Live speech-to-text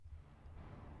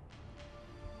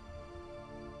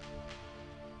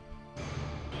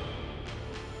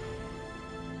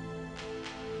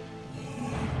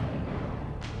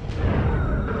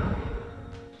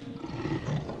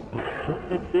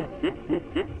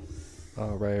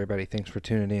All right, everybody, thanks for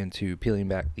tuning in to Peeling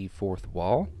Back the Fourth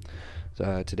Wall.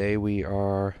 Today we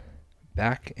are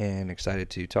back and excited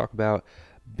to talk about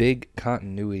big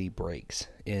continuity breaks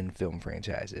in film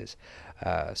franchises.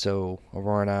 So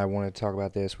Aurora and I wanted to talk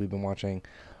about this. We've been watching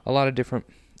a lot of different,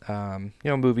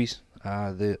 movies.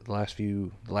 The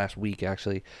last week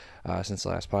actually, since the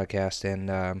last podcast,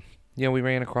 and we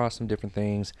ran across some different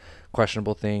things,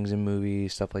 questionable things in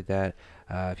movies, stuff like that.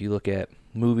 If you look at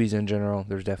movies in general,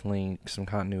 there's definitely some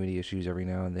continuity issues every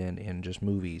now and then in just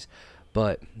movies,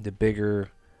 but the bigger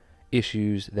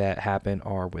issues that happen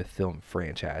are with film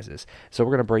franchises. So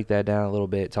we're going to break that down a little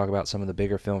bit, talk about some of the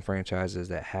bigger film franchises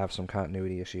that have some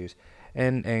continuity issues,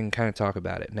 and kind of talk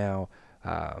about it. Now,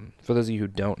 for those of you who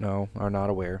don't know, are not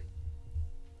aware,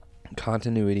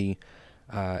 continuity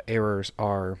errors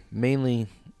are mainly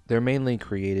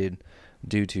created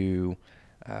due to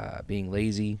being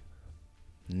lazy,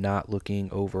 not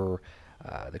looking over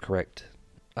the correct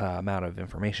amount of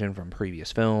information from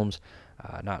previous films,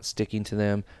 not sticking to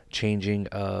them, changing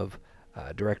of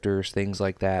directors, things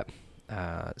like that.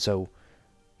 So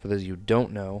for those of you who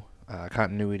don't know,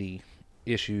 continuity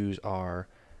issues are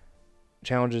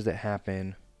challenges that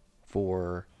happen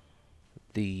for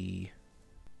the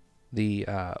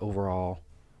overall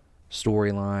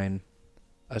storyline.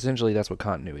 Essentially, that's what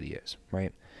continuity is,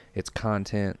 right? It's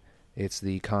content. It's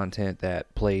the content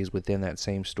that plays within that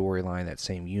same storyline, that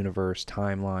same universe,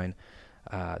 timeline.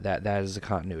 That is the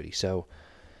continuity. So,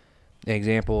 an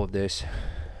example of this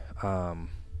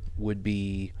would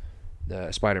be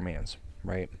the Spider-Mans,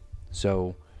 right?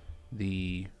 So,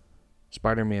 the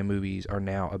Spider-Man movies are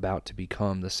now about to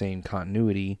become the same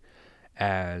continuity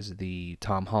as the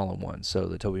Tom Holland one. So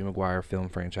the Tobey Maguire film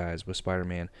franchise with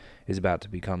Spider-Man is about to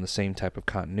become the same type of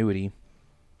continuity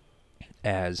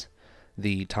as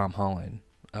the Tom Holland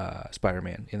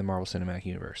Spider-Man in the Marvel Cinematic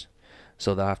Universe.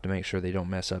 So they'll have to make sure they don't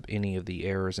mess up any of the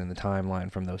errors in the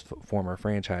timeline from those former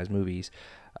franchise movies,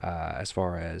 as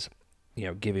far as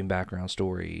giving background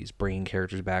stories, bringing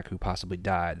characters back who possibly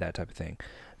died, that type of thing.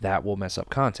 That will mess up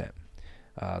content,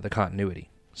 the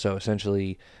continuity. So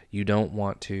essentially, you don't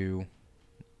want to,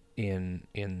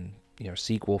 in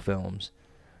sequel films,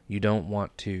 you don't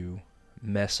want to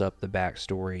mess up the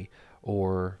backstory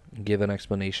or give an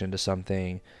explanation to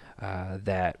something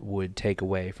that would take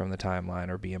away from the timeline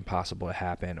or be impossible to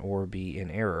happen or be in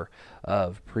error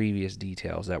of previous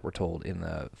details that were told in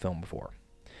the film before.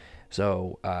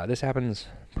 So this happens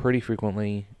pretty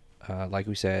frequently. Like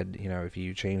we said, if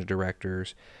you change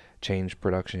directors, change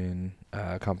production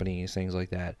companies, things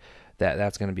like that,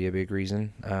 that's going to be a big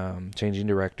reason. Changing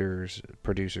directors,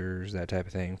 producers, that type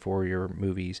of thing for your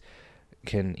movies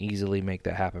can easily make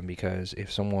that happen, because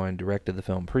if someone directed the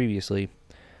film previously,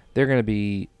 they're going to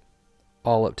be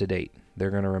all up to date.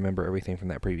 They're going to remember everything from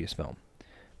that previous film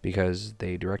because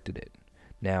they directed it.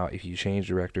 Now, if you change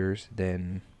directors,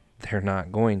 then they're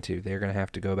not going to. They're going to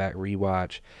have to go back,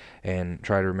 rewatch, and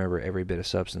try to remember every bit of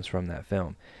substance from that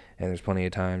film. And there's plenty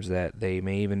of times that they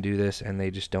may even do this and they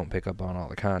just don't pick up on all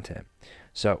the content.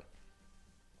 So,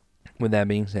 with that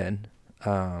being said,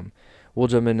 we'll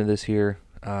jump into this here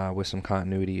with some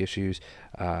continuity issues,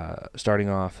 starting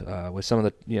off with some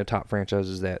of the top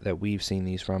franchises that we've seen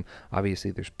these from. Obviously,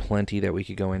 there's plenty that we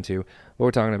could go into, but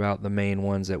we're talking about the main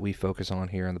ones that we focus on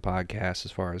here on the podcast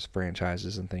as far as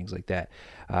franchises and things like that.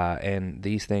 And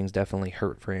these things definitely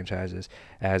hurt franchises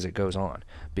as it goes on,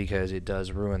 because it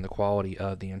does ruin the quality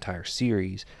of the entire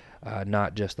series,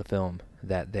 not just the film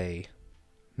that they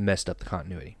messed up the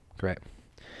continuity. Correct?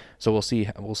 So we'll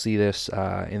see this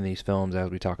in these films as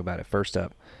we talk about it. First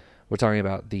up, we're talking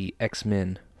about the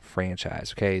X-Men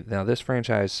franchise. Okay, now this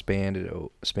franchise spanned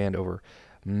over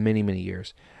many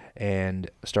years, and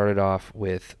started off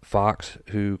with Fox,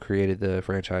 who created the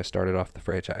franchise. Started off the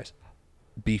franchise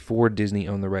before Disney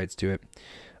owned the rights to it.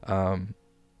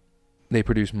 They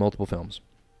produced multiple films,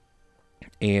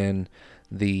 and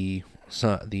the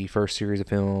first series of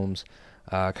films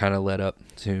kind of led up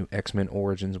to X-Men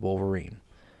Origins Wolverine.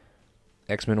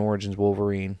 X-Men Origins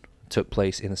Wolverine took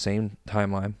place in the same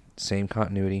timeline, same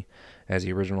continuity as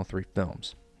the original 3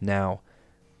 films. Now,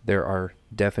 there are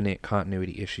definite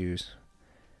continuity issues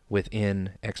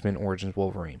within X-Men Origins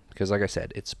Wolverine, because like I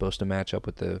said, it's supposed to match up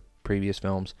with the previous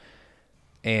films.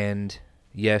 And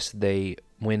yes, they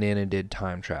went in and did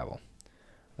time travel,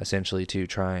 essentially to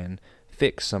try and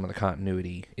fix some of the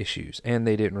continuity issues. And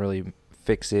they didn't really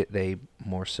fix it, they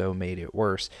more so made it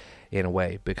worse in a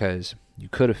way, because you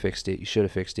could have fixed it, you should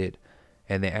have fixed it,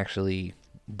 and they actually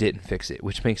didn't fix it,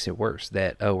 which makes it worse.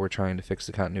 That, we're trying to fix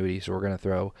the continuity, so we're going to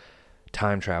throw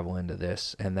time travel into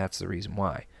this, and that's the reason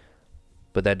why.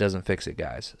 But that doesn't fix it,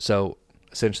 guys. So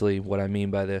essentially what I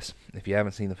mean by this, if you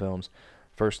haven't seen the films,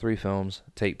 first 3 films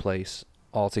take place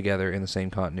all together in the same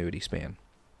continuity span.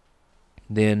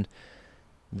 Then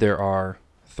there are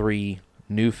 3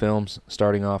 new films,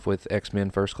 starting off with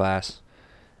X-Men First Class,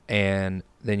 and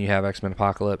then you have X-Men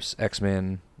Apocalypse,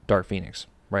 X-Men Dark Phoenix,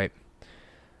 right?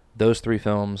 Those 3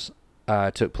 films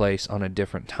took place on a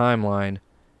different timeline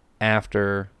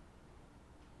after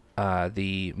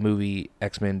the movie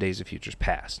X-Men Days of Futures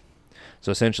Past.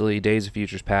 So essentially, Days of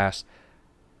Futures Past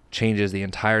changes the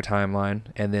entire timeline,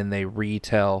 and then they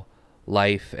retell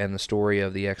life and the story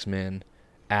of the X-Men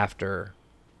after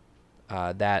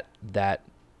that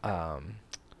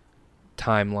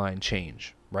timeline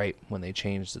change, right? When they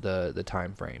changed the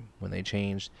time frame, when they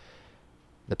changed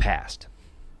the past.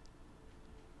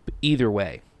 But either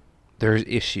way, there's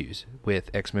issues with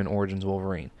X-Men Origins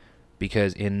Wolverine,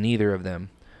 because in neither of them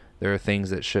there are things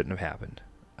that shouldn't have happened,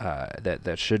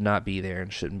 that should not be there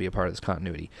and shouldn't be a part of this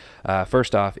continuity.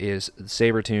 First off is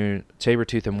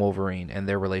Sabretooth and Wolverine and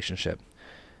their relationship.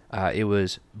 It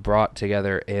was brought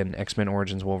together in X-Men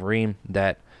Origins Wolverine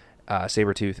that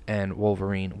Sabretooth and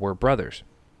Wolverine were brothers,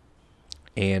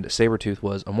 and Sabretooth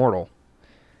was immortal.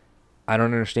 I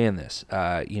don't understand this.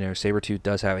 Sabretooth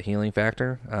does have a healing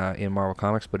factor in Marvel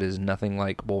Comics, but is nothing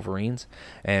like Wolverine's,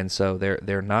 and so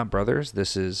they're not brothers.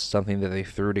 This is something that they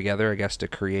threw together, I guess, to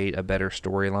create a better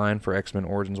storyline for X-Men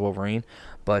Origins Wolverine.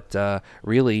 But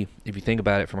really, if you think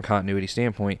about it from a continuity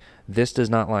standpoint, this does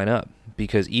not line up,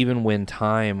 because even when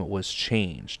time was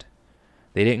changed,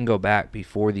 they didn't go back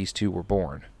before these two were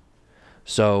born.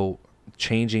 So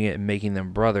changing it and making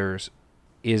them brothers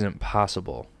isn't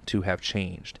possible to have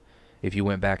changed. If you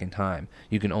went back in time,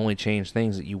 you can only change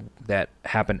things that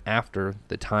happen after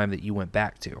the time that you went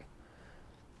back to.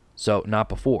 So not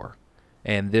before.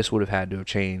 And this would have had to have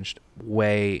changed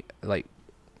way, like,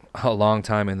 a long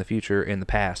time in the future, in the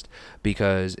past,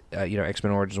 because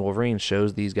X-Men Origins Wolverine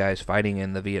shows these guys fighting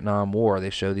in the Vietnam War.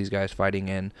 They show these guys fighting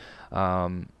in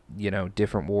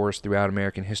different wars throughout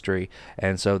American history,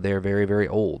 and so they're very, very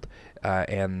old.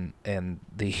 And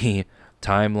the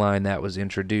timeline that was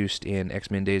introduced in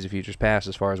X-Men Days of Futures Past,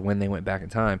 as far as when they went back in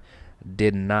time,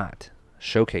 did not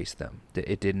showcase them.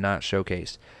 It did not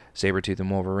showcase Sabretooth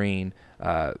and Wolverine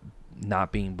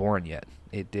not being born yet.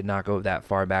 It did not go that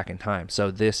far back in time.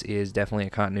 So this is definitely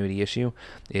a continuity issue.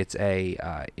 It's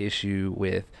a issue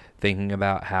with thinking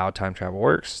about how time travel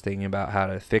works, thinking about how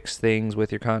to fix things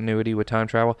with your continuity with time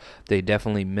travel. They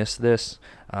definitely missed this.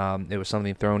 It was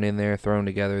something thrown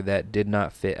together that did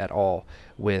not fit at all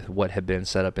with what had been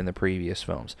set up in the previous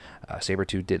films.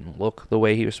 Sabretooth didn't look the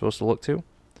way he was supposed to look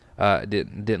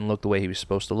didn't look the way he was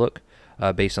supposed to look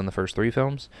based on the first 3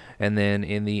 films. And then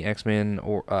in the X-Men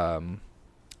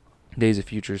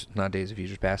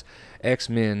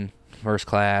X-Men First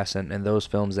Class and those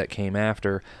films that came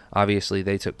after, obviously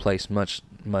they took place much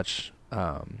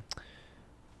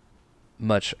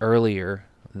earlier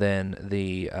than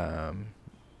the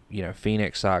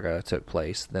Phoenix Saga took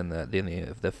place, than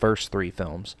the first 3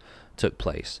 films took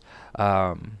place.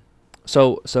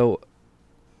 So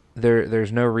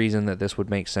there's no reason that this would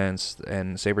make sense,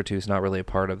 and Sabretooth's not really a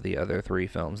part of the other 3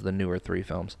 films, the newer 3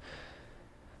 films.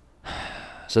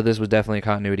 So this was definitely a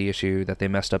continuity issue that they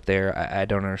messed up there. I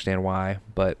don't understand why,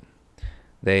 but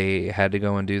they had to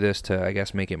go and do this to, I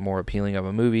guess, make it more appealing of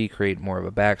a movie, create more of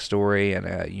a backstory and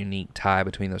a unique tie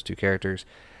between those 2 characters.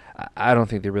 I don't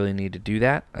think they really need to do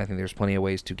that. I think there's plenty of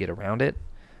ways to get around it,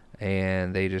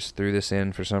 and they just threw this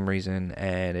in for some reason,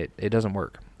 and it doesn't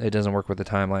work. It doesn't work with the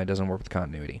timeline. It doesn't work with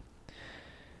continuity.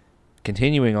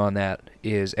 Continuing on that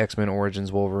is X-Men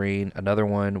Origins Wolverine. Another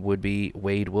one would be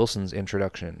Wade Wilson's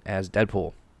introduction as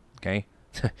Deadpool. Okay?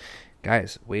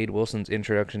 Guys, Wade Wilson's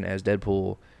introduction as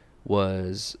Deadpool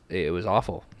was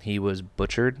awful. He was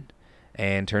butchered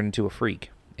and turned into a freak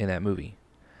in that movie.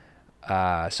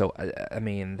 So I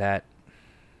mean, that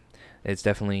it's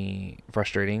definitely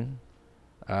frustrating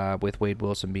with Wade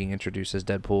Wilson being introduced as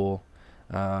Deadpool,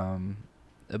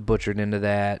 butchered into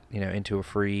that, into a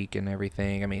freak and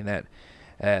everything. I mean, that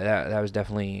was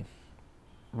definitely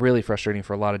really frustrating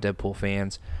for a lot of Deadpool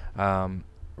fans.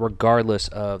 Regardless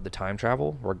of the time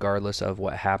travel, regardless of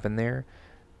what happened there,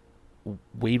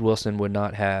 Wade Wilson would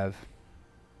not have.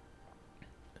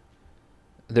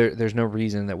 There's no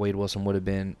reason that Wade Wilson would have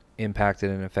been impacted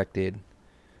and affected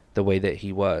the way that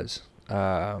he was.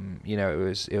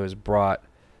 It was brought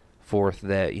forth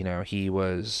that he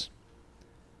was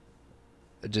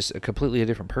just a completely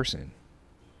different person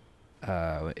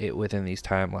within these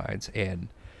timelines, and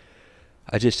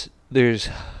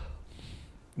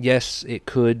yes, it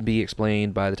could be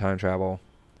explained by the time travel,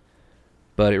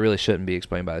 but it really shouldn't be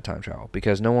explained by the time travel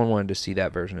because no one wanted to see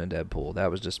that version of Deadpool.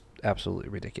 That was just absolutely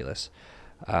ridiculous.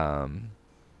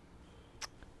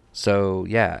 So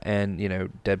yeah, and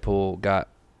Deadpool got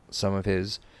some of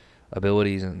his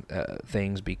abilities and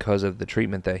things because of the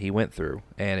treatment that he went through,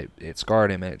 and it scarred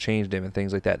him and it changed him and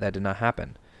things like that. That did not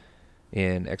happen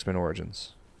in X-Men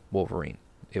Origins Wolverine.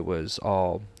 It was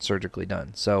all surgically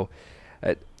done. So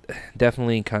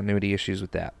definitely continuity issues with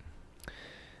that.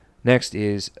 Next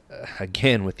is,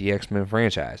 again, with the X-Men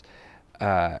franchise,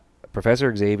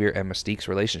 Professor Xavier and Mystique's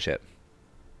relationship.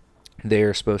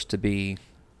 They're supposed to be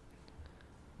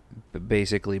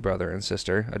basically brother and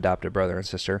sister, adopted brother and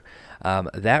sister.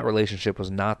 That relationship was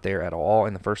not there at all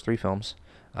in the first 3 films.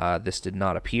 This did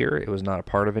not appear. It was not a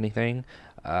part of anything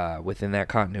within that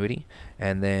continuity.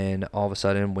 And then all of a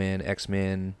sudden, when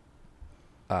X-Men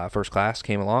First Class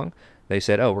came along, they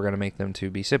said, oh, we're going to make them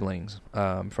to be siblings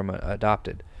from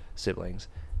adopted siblings.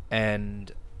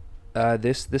 And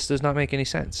this does not make any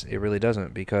sense. It really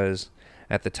doesn't, because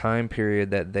at the time period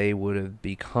that they would have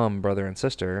become brother and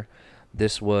sister,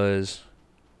 this was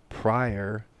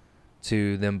prior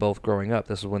to them both growing up.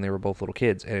 This is when they were both little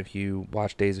kids. And if you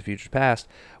watch Days of Future Past,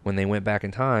 when they went back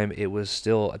in time, it was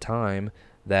still a time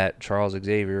that Charles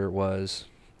Xavier was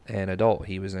an adult.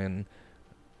 He was in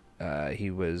he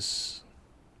was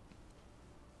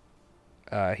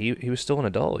still an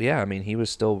adult. Yeah, I mean, he was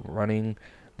still running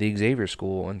the Xavier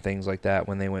School and things like that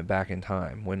when they went back in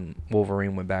time, when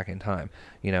Wolverine went back in time.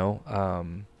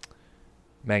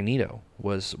 Magneto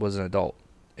was an adult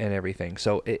and everything.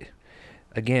 So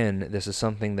again, this is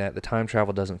something that the time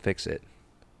travel doesn't fix it.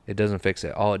 It doesn't fix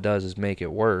it. All it does is make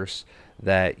it worse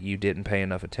that you didn't pay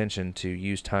enough attention to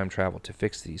use time travel to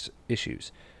fix these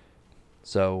issues.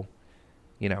 So,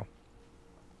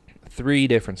 3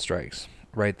 different strikes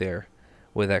right there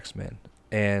with X-Men.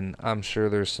 And I'm sure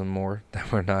there's some more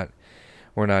that we're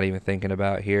not even thinking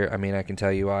about here. I mean, I can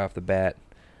tell you right off the bat,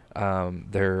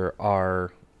 there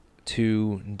are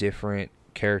 2 different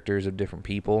characters of different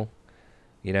people.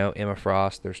 Emma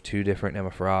Frost, there's 2 different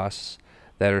Emma Frosts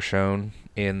that are shown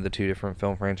in the 2 different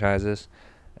film franchises.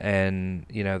 And,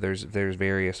 there's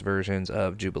various versions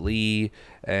of Jubilee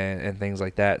and things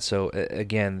like that. So,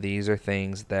 again, these are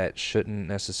things that shouldn't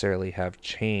necessarily have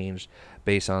changed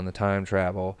based on the time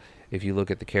travel. If you look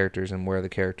at the characters and where the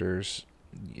characters,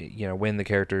 when the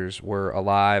characters were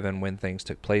alive and when things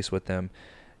took place with them,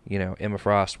 Emma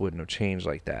Frost wouldn't have changed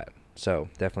like that. So,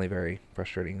 definitely very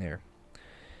frustrating there.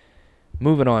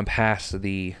 Moving on past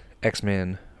the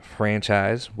X-Men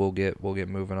franchise, we'll get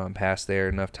moving on past there.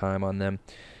 Enough time on them.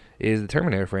 Is the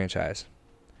Terminator franchise.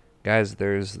 Guys,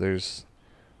 there's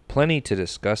plenty to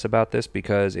discuss about this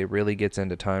because it really gets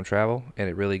into time travel and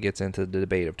it really gets into the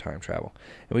debate of time travel.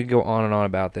 And we could go on and on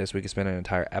about this. We could spend an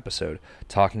entire episode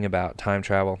talking about time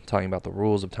travel, talking about the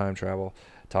rules of time travel,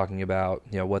 talking about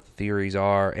what the theories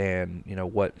are and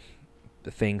what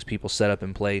the things people set up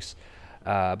in place.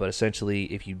 But essentially,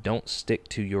 if you don't stick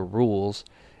to your rules,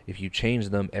 if you change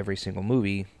them every single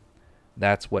movie,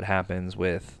 that's what happens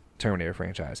with Terminator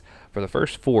franchise. For the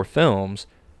first 4 films,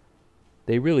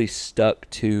 they really stuck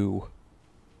to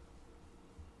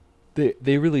the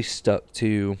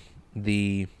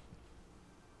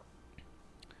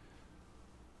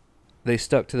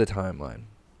timeline.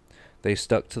 They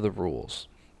stuck to the rules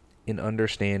in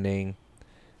understanding,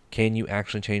 can you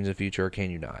actually change the future or can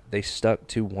you not? They stuck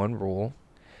to one rule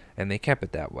and they kept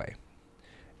it that way.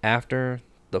 After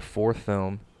the 4th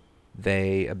film,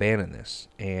 they abandoned this,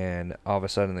 and all of a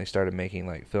sudden they started making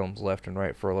films left and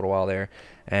right for a little while there,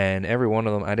 and every one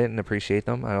of them, I didn't appreciate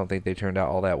them. I don't think they turned out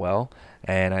all that well,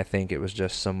 and I think it was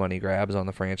just some money grabs on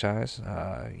the franchise,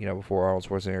 before Arnold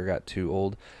Schwarzenegger got too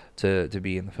old to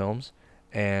be in the films.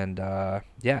 And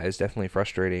it's definitely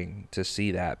frustrating to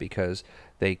see that because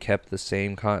they kept the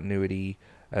same continuity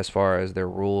as far as their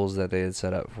rules that they had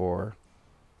set up for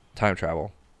time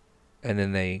travel, and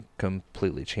then they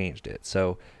completely changed it.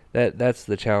 So that's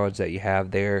the challenge that you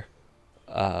have there,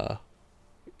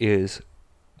 is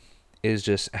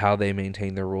just how they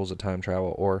maintain their rules of time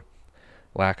travel or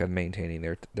lack of maintaining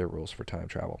their rules for time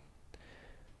travel.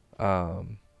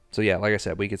 So yeah, like I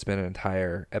said, we could spend an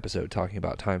entire episode talking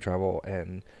about time travel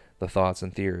and the thoughts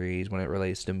and theories when it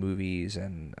relates to movies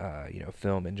and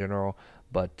film in general.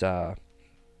 But we're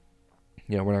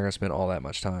not going to spend all that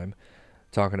much time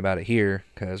talking about it here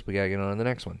because we got to get on to the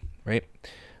next one, right?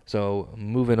 So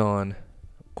moving on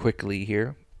quickly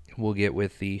here, we'll get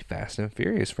with the Fast and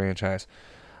Furious franchise.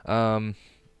 There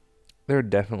are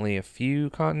definitely a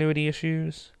few continuity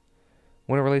issues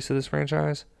when it relates to this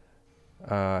franchise.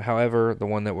 However, the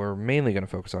one that we're mainly going to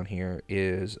focus on here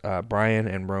is Brian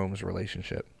and Rome's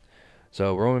relationship.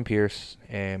 So Roman Pierce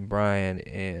and Brian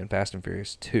in Fast and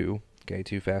Furious 2, okay,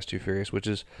 Too Fast, Too Furious, which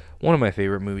is one of my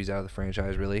favorite movies out of the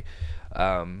franchise, really.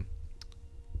 Um,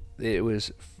 it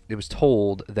was it was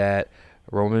told that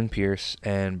Roman Pierce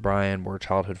and Brian were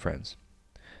childhood friends.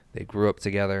 They grew up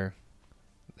together.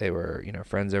 They were,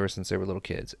 friends ever since they were little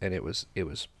kids, and it was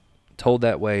told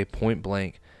that way, point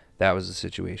blank. That was the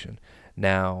situation.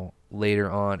 Now, later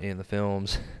on in the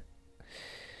films,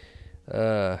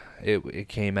 it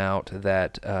came out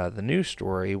that the news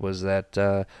story was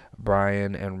that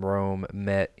Brian and Rome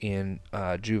met in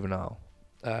juvenile,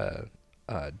 like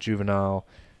juvie.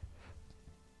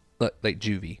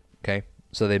 Okay,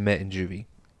 so they met in juvie,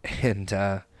 and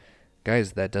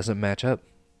guys, that doesn't match up.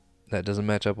 That doesn't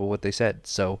match up with what they said.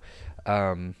 So,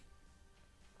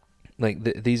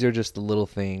 these are just the little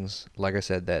things, like I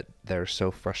said, that are so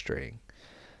frustrating.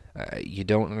 You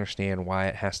don't understand why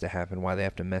it has to happen, why they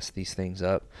have to mess these things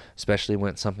up, especially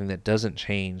when it's something that doesn't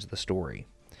change the story.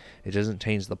 It doesn't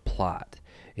change the plot.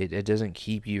 It doesn't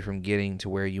keep you from getting to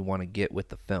where you want to get with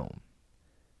the film.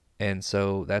 And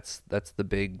so that's the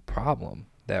big problem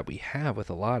that we have with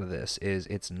a lot of this is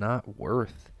it's not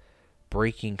worth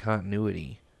breaking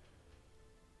continuity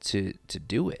to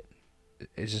do it.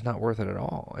 It's just not worth it at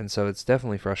all. And so it's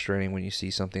definitely frustrating when you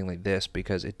see something like this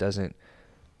because it doesn't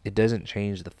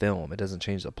change the film. It doesn't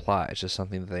change the plot. It's just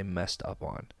something that they messed up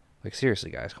on. Like, seriously,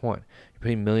 guys, come on. You're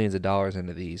putting millions of dollars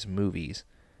into these movies.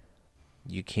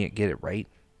 You can't get it right.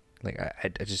 Like, I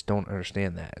just don't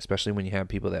understand that, especially when you have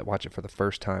people that watch it for the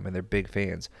first time and they're big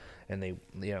fans and they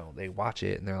watch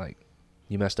it and they're like,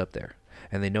 you messed up there.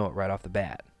 And they know it right off the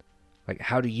bat. Like,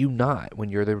 how do you not when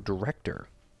you're the director?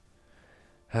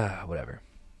 Whatever.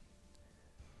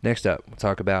 Next up, we'll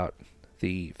talk about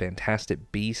the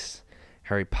Fantastic Beasts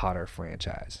Harry Potter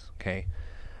franchise. Okay.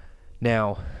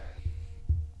 Now,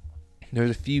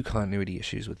 there's a few continuity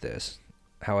issues with this.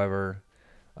 However,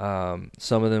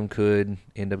 some of them could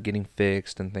end up getting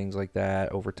fixed and things like that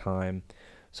over time.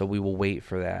 So we will wait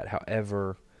for that.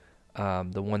 However,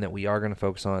 the one that we are going to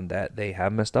focus on that they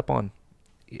have messed up on,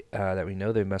 that we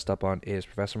know they've messed up on, is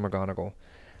Professor McGonagall.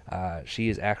 She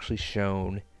is actually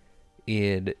shown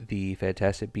in the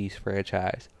Fantastic Beasts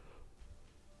franchise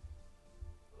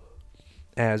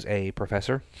as a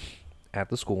professor at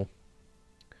the school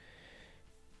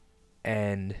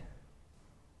and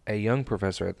a young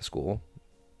professor at the school,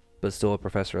 but still a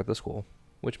professor at the school,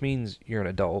 which means you're an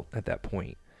adult at that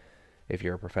point if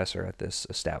you're a professor at this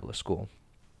established school.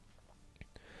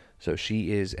 So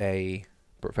she is a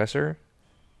professor,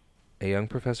 a young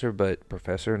professor, but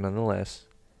professor nonetheless.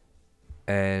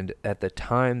 And at the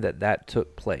time that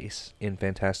took place in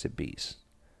Fantastic Beasts,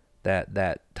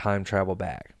 that time travel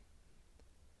back,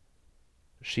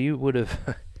 she would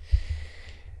have...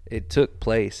 it took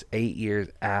place 8 years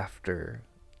after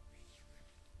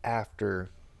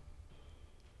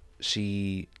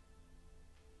she...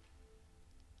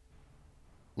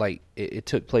 Like, it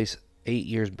took place 8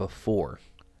 years before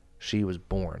she was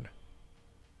born.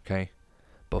 Okay?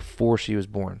 Before she was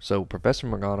born. So Professor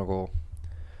McGonagall,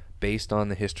 based on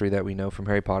the history that we know from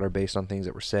Harry Potter, based on things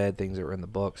that were said, things that were in the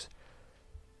books,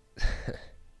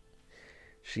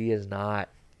 she is not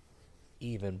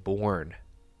even born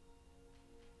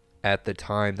at the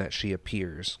time that she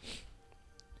appears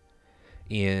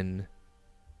in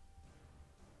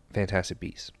Fantastic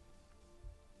Beasts.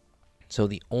 So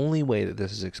the only way that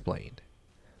this is explained,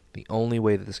 the only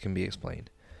way that this can be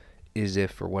explained, is if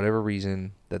for whatever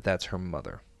reason that's her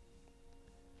mother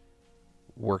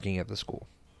working at the school.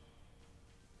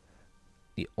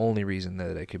 The only reason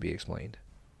that it could be explained.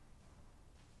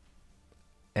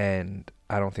 And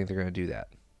I don't think they're going to do that.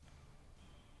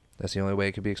 That's the only way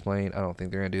it could be explained. I don't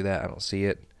think they're going to do that. I don't see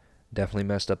it. Definitely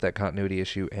messed up that continuity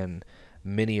issue, and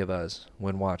many of us,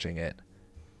 when watching it,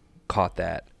 caught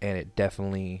that, and it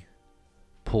definitely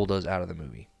pulled us out of the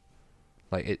movie.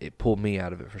 Like, it pulled me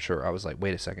out of it for sure. I was like,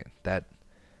 wait a second.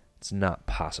 It's not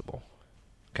possible.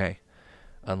 Okay?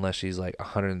 Unless she's like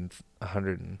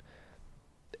 180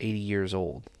 years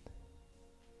old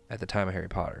at the time of Harry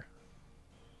Potter.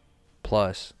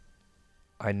 Plus,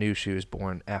 I knew she was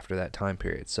born after that time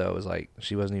period. So it was like,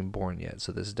 she wasn't even born yet.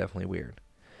 So this is definitely weird.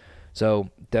 So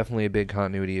definitely a big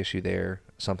continuity issue there.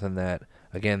 Something that,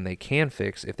 again, they can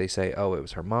fix if they say, oh, it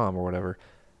was her mom or whatever.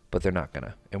 But they're not going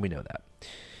to. And we know that.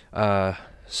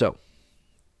 So,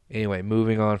 anyway,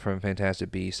 moving on from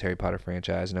Fantastic Beasts, Harry Potter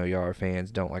franchise. I know y'all are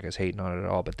fans, don't like us hating on it at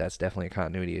all, but that's definitely a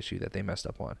continuity issue that they messed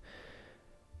up on.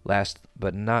 Last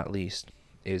but not least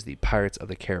is the Pirates of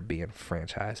the Caribbean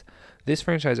franchise. This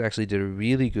franchise actually did a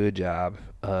really good job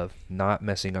of not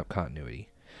messing up continuity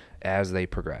as they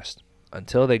progressed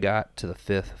until they got to the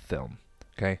fifth film.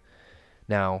 Okay?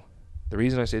 Now, the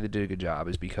reason I say they did a good job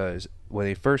is because when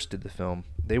they first did the film,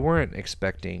 they weren't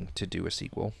expecting to do a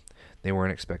sequel. They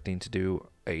weren't expecting to do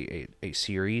a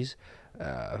series,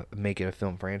 make it a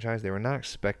film franchise. They were not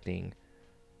expecting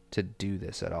to do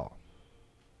this at all.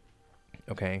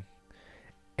 Okay?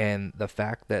 And the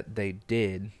fact that they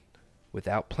did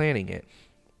without planning it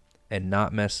and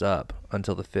not mess up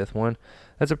until the fifth one,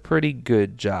 that's a pretty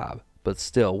good job. But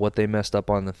still, what they messed up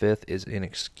on the fifth is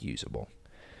inexcusable.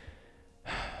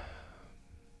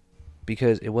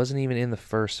 Because it wasn't even in the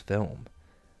first film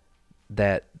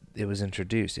that it was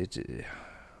introduced.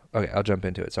 Okay, I'll jump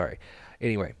into it. Sorry.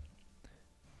 Anyway,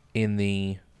 in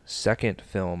the second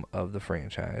film of the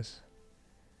franchise,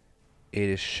 it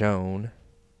is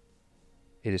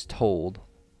told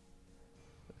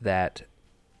that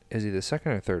is either the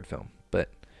second or third film, but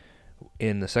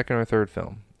in the second or third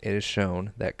film, it is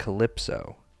shown that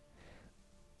Calypso,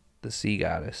 the sea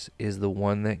goddess, is the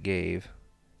one that gave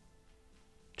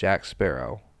Jack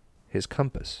Sparrow his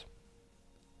compass.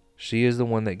 She is the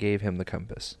one that gave him the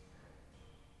compass.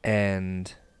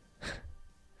 And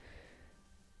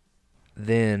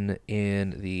then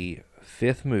in the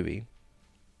fifth movie,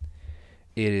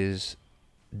 it is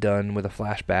done with a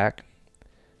flashback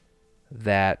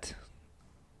that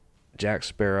Jack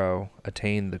Sparrow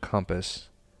attained the compass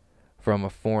from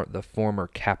the former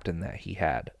captain that he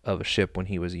had of a ship when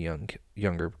he was a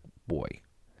younger boy.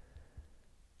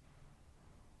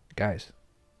 Guys,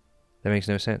 that makes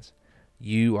no sense.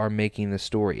 You are making the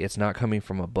story. It's not coming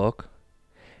from a book.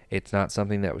 It's not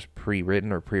something that was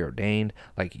pre-written or preordained.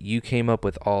 Like, you came up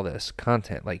with all this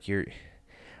content. I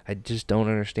just don't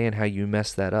understand how you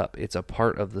messed that up. It's a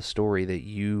part of the story that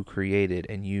you created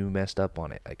and you messed up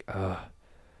on it.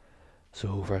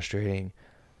 So frustrating.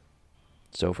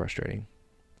 So frustrating.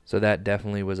 So that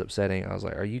definitely was upsetting. I was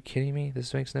like, are you kidding me?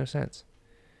 This makes no sense.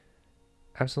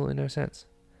 Absolutely no sense.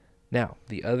 Now,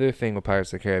 the other thing with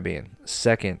Pirates of the Caribbean,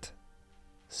 second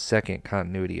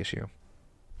continuity issue,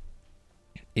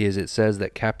 is it says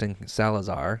that Captain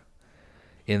Salazar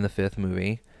in the fifth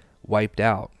movie wiped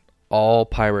out all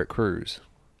pirate crews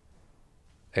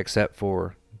except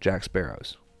for Jack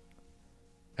Sparrow's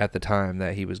at the time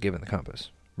that he was given the compass,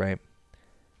 right?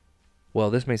 Well,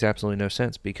 this makes absolutely no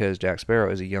sense because Jack Sparrow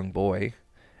is a young boy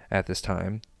at this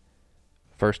time,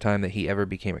 first time that he ever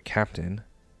became a captain,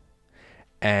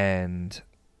 and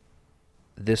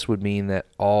this would mean that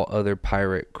all other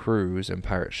pirate crews and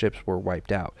pirate ships were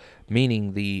wiped out,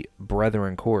 meaning the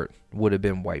Brethren Court would have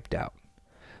been wiped out.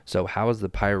 So how is the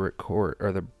pirate court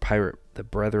or the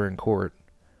Brethren Court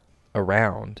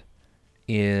around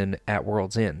at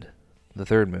World's End, the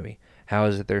third movie? How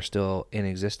is it they're still in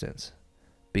existence?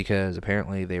 Because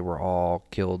apparently they were all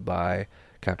killed by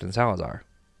Captain Salazar.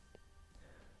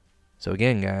 So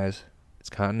again, guys, it's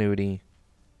continuity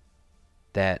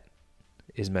that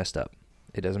is messed up.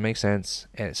 It doesn't make sense,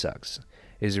 and it sucks.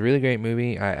 It's a really great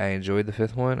movie. I enjoyed the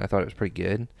fifth one. I thought it was pretty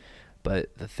good.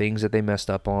 But the things that they messed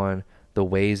up on, the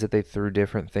ways that they threw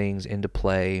different things into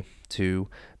play to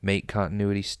make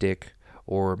continuity stick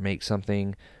or make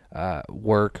something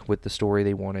work with the story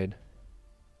they wanted,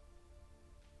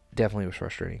 definitely was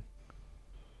frustrating.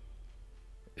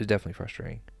 It was definitely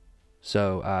frustrating.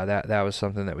 So that was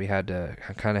something that we had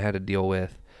to deal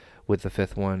with the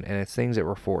fifth one, and it's things that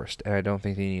were forced, and I don't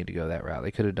think they needed to go that route.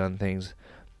 They could have done things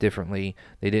differently.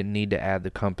 They didn't need to add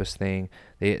the compass thing.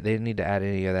 They didn't need to add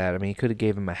any of that. I mean, he could have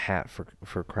gave him a hat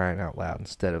for crying out loud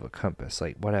instead of a compass,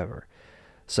 like whatever.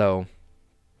 So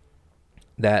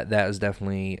that is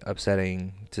definitely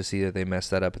upsetting to see that they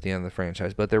messed that up at the end of the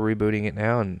franchise, but they're rebooting it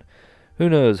now, and who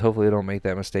knows, hopefully they don't make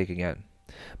that mistake again.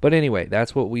 But anyway,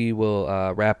 that's what we will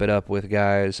wrap it up with,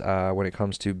 guys, when it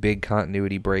comes to big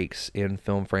continuity breaks in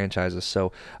film franchises.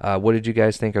 So what did you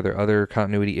guys think? Are there other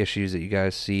continuity issues that you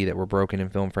guys see that were broken in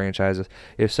film franchises?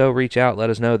 If so, reach out. Let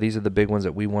us know. These are the big ones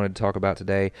that we wanted to talk about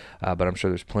today, but I'm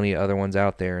sure there's plenty of other ones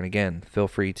out there. And again, feel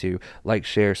free to like,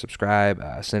 share, subscribe,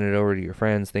 send it over to your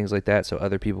friends, things like that, so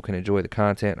other people can enjoy the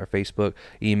content. Our Facebook,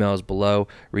 emails below.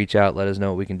 Reach out. Let us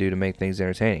know what we can do to make things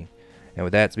entertaining. And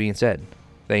with that being said,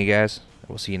 thank you guys.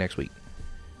 We'll see you next week.